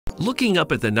Looking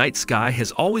up at the night sky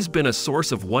has always been a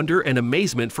source of wonder and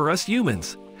amazement for us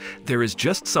humans. There is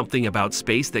just something about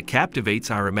space that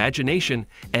captivates our imagination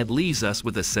and leaves us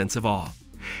with a sense of awe.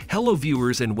 Hello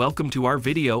viewers, and welcome to our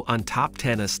video on Top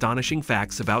 10 Astonishing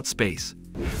Facts about Space.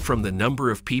 From the number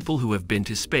of people who have been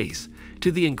to space,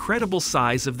 to the incredible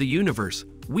size of the universe,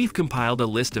 we've compiled a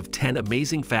list of 10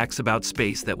 amazing facts about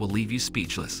space that will leave you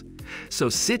speechless. So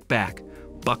sit back,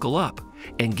 buckle up,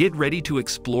 and get ready to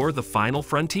explore the final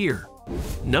frontier.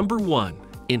 Number 1.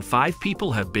 In 5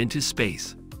 people have been to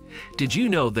space. Did you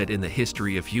know that in the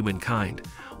history of humankind,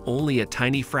 only a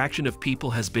tiny fraction of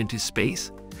people has been to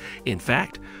space? In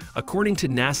fact, according to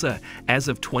NASA, as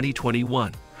of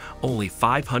 2021, only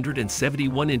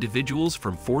 571 individuals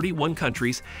from 41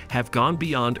 countries have gone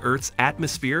beyond Earth's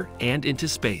atmosphere and into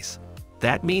space.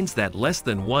 That means that less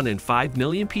than 1 in 5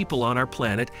 million people on our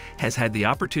planet has had the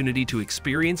opportunity to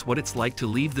experience what it's like to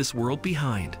leave this world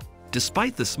behind.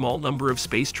 Despite the small number of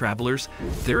space travelers,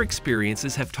 their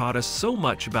experiences have taught us so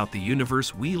much about the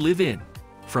universe we live in.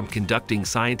 From conducting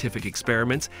scientific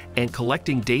experiments and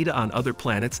collecting data on other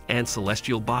planets and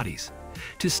celestial bodies,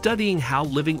 to studying how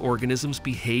living organisms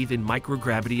behave in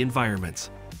microgravity environments.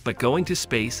 But going to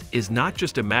space is not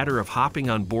just a matter of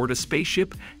hopping on board a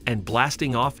spaceship and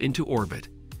blasting off into orbit.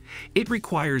 It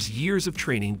requires years of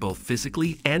training both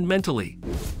physically and mentally.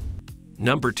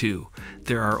 Number 2.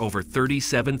 There are over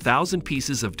 37,000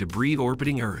 pieces of debris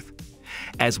orbiting Earth.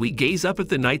 As we gaze up at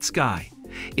the night sky,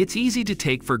 it's easy to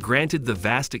take for granted the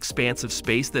vast expanse of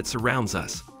space that surrounds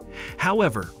us.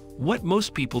 However, what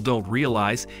most people don't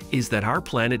realize is that our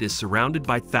planet is surrounded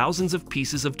by thousands of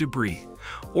pieces of debris,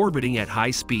 orbiting at high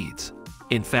speeds.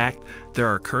 In fact, there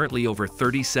are currently over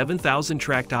 37,000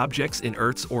 tracked objects in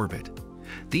Earth's orbit.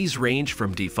 These range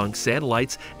from defunct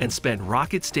satellites and spent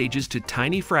rocket stages to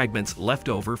tiny fragments left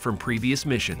over from previous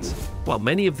missions. While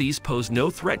many of these pose no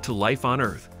threat to life on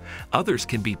Earth, others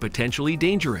can be potentially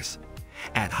dangerous.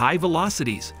 At high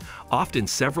velocities, often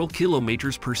several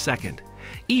kilometers per second,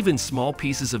 even small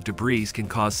pieces of debris can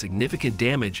cause significant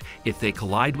damage if they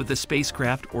collide with a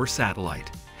spacecraft or satellite.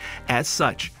 As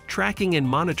such, tracking and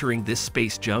monitoring this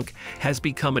space junk has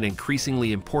become an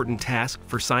increasingly important task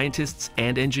for scientists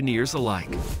and engineers alike.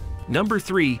 Number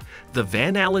 3. The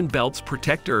Van Allen belts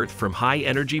protect Earth from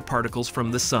high-energy particles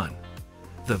from the Sun.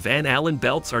 The Van Allen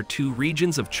belts are 2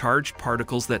 regions of charged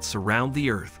particles that surround the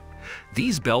Earth.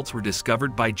 These belts were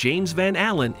discovered by James Van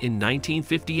Allen in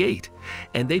 1958,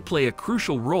 and they play a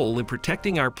crucial role in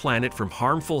protecting our planet from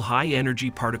harmful high-energy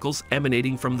particles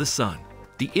emanating from the Sun.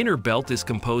 The inner belt is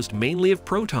composed mainly of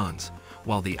protons,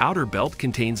 while the outer belt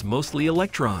contains mostly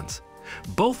electrons.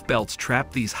 Both belts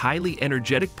trap these highly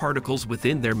energetic particles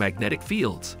within their magnetic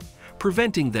fields,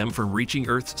 preventing them from reaching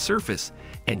Earth's surface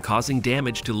and causing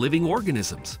damage to living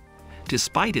organisms.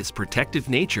 Despite its protective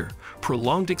nature,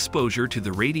 prolonged exposure to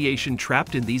the radiation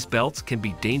trapped in these belts can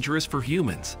be dangerous for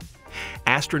humans.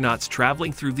 Astronauts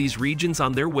traveling through these regions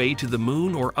on their way to the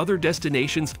moon or other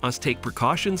destinations must take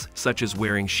precautions such as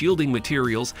wearing shielding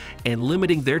materials and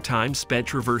limiting their time spent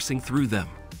traversing through them.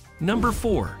 Number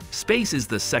 4. Space is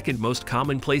the second most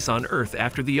common place on Earth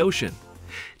after the ocean.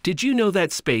 Did you know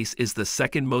that space is the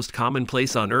second most common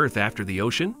place on Earth after the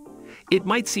ocean? It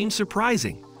might seem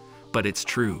surprising, but it's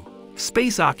true.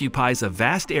 Space occupies a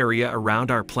vast area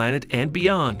around our planet and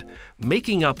beyond,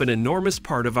 making up an enormous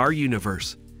part of our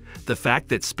universe. The fact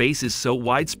that space is so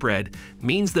widespread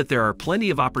means that there are plenty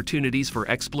of opportunities for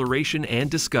exploration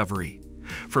and discovery.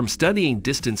 From studying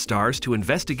distant stars to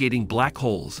investigating black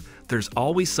holes, there's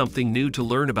always something new to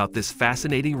learn about this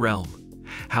fascinating realm.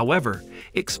 However,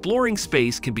 exploring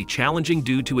space can be challenging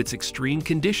due to its extreme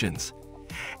conditions.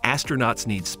 Astronauts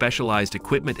need specialized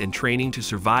equipment and training to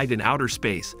survive in outer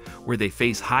space, where they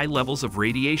face high levels of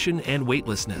radiation and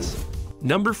weightlessness.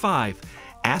 Number 5.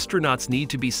 Astronauts need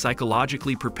to be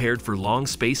psychologically prepared for long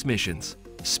space missions.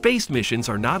 Space missions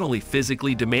are not only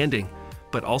physically demanding,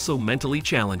 but also mentally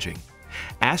challenging.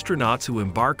 Astronauts who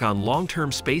embark on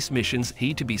long-term space missions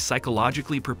need to be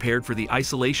psychologically prepared for the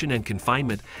isolation and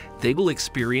confinement they will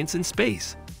experience in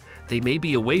space. They may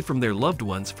be away from their loved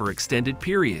ones for extended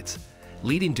periods,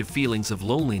 leading to feelings of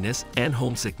loneliness and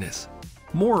homesickness.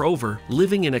 Moreover,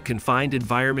 living in a confined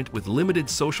environment with limited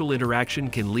social interaction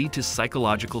can lead to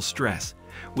psychological stress,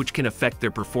 which can affect their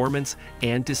performance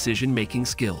and decision-making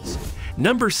skills.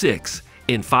 Number 6.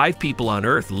 In 5 people on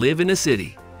Earth live in a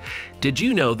city. Did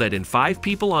you know that in 5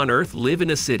 people on Earth live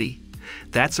in a city?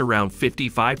 That's around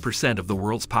 55% of the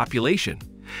world's population.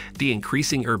 The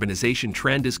increasing urbanization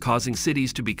trend is causing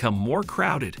cities to become more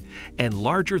crowded and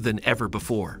larger than ever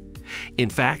before. In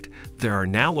fact, there are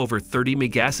now over 30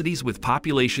 megacities with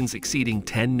populations exceeding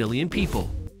 10 million people.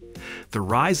 The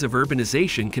rise of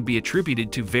urbanization can be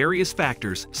attributed to various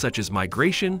factors such as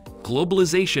migration,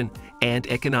 globalization, and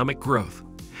economic growth.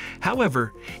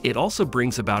 However, it also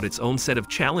brings about its own set of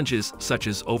challenges such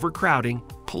as overcrowding,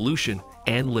 pollution,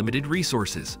 and limited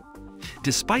resources.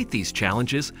 Despite these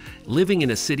challenges, living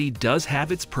in a city does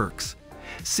have its perks.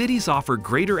 Cities offer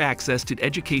greater access to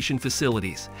education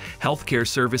facilities, healthcare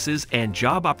services, and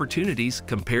job opportunities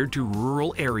compared to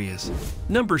rural areas.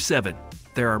 Number 7.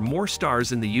 There are more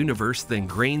stars in the universe than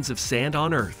grains of sand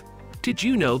on Earth. Did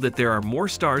you know that there are more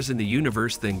stars in the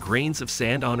universe than grains of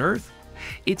sand on Earth?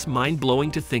 It's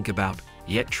mind-blowing to think about,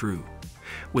 yet true.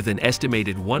 With an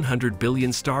estimated 100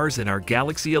 billion stars in our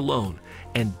galaxy alone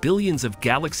and billions of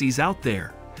galaxies out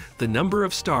there, the number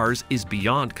of stars is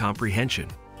beyond comprehension.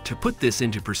 To put this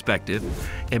into perspective,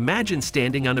 imagine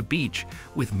standing on a beach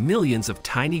with millions of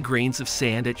tiny grains of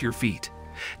sand at your feet.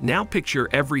 Now picture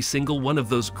every single one of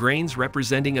those grains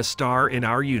representing a star in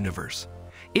our universe.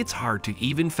 It's hard to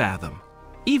even fathom.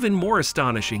 Even more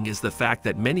astonishing is the fact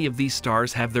that many of these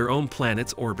stars have their own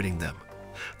planets orbiting them.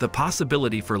 The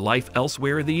possibility for life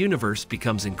elsewhere in the universe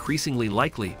becomes increasingly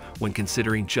likely when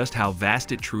considering just how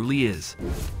vast it truly is.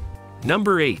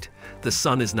 Number 8. The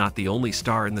sun is not the only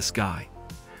star in the sky.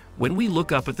 When we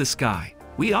look up at the sky,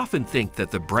 we often think that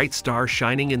the bright star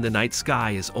shining in the night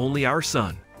sky is only our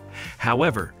sun.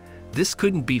 However, this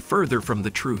couldn't be further from the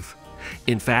truth.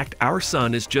 In fact, our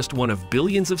sun is just one of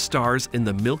billions of stars in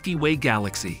the Milky Way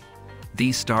galaxy.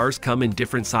 These stars come in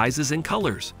different sizes and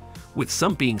colors, with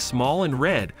some being small and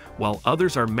red, while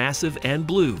others are massive and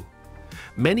blue.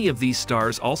 Many of these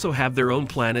stars also have their own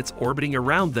planets orbiting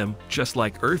around them, just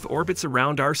like Earth orbits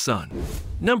around our sun.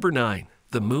 Number 9.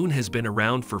 The moon has been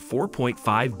around for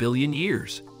 4.5 billion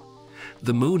years.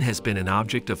 The moon has been an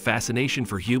object of fascination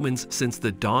for humans since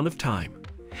the dawn of time.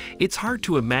 It's hard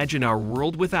to imagine our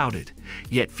world without it,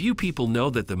 yet few people know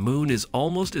that the moon is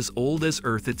almost as old as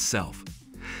Earth itself.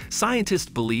 Scientists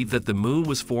believe that the moon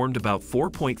was formed about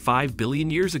 4.5 billion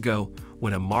years ago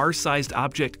when a Mars-sized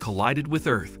object collided with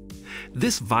Earth.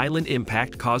 This violent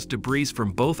impact caused debris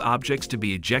from both objects to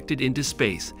be ejected into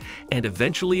space and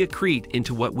eventually accrete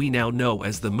into what we now know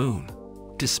as the moon.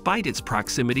 Despite its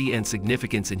proximity and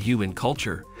significance in human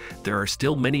culture, there are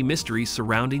still many mysteries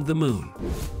surrounding the moon.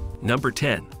 Number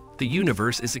 10. The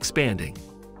universe is expanding.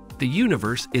 The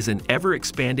universe is an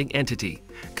ever-expanding entity,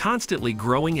 constantly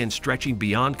growing and stretching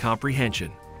beyond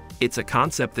comprehension. It's a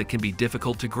concept that can be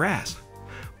difficult to grasp,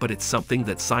 but it's something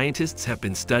that scientists have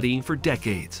been studying for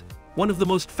decades. One of the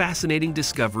most fascinating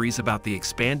discoveries about the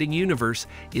expanding universe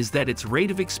is that its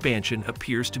rate of expansion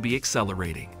appears to be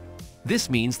accelerating.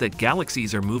 This means that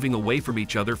galaxies are moving away from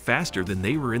each other faster than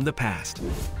they were in the past.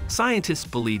 Scientists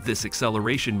believe this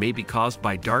acceleration may be caused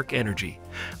by dark energy,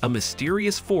 a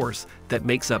mysterious force that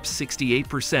makes up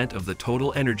 68% of the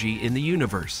total energy in the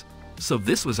universe. So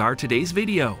this was our today's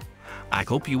video. I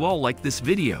hope you all liked this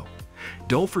video.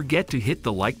 Don't forget to hit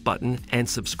the like button and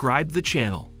subscribe the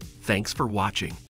channel. Thanks for watching.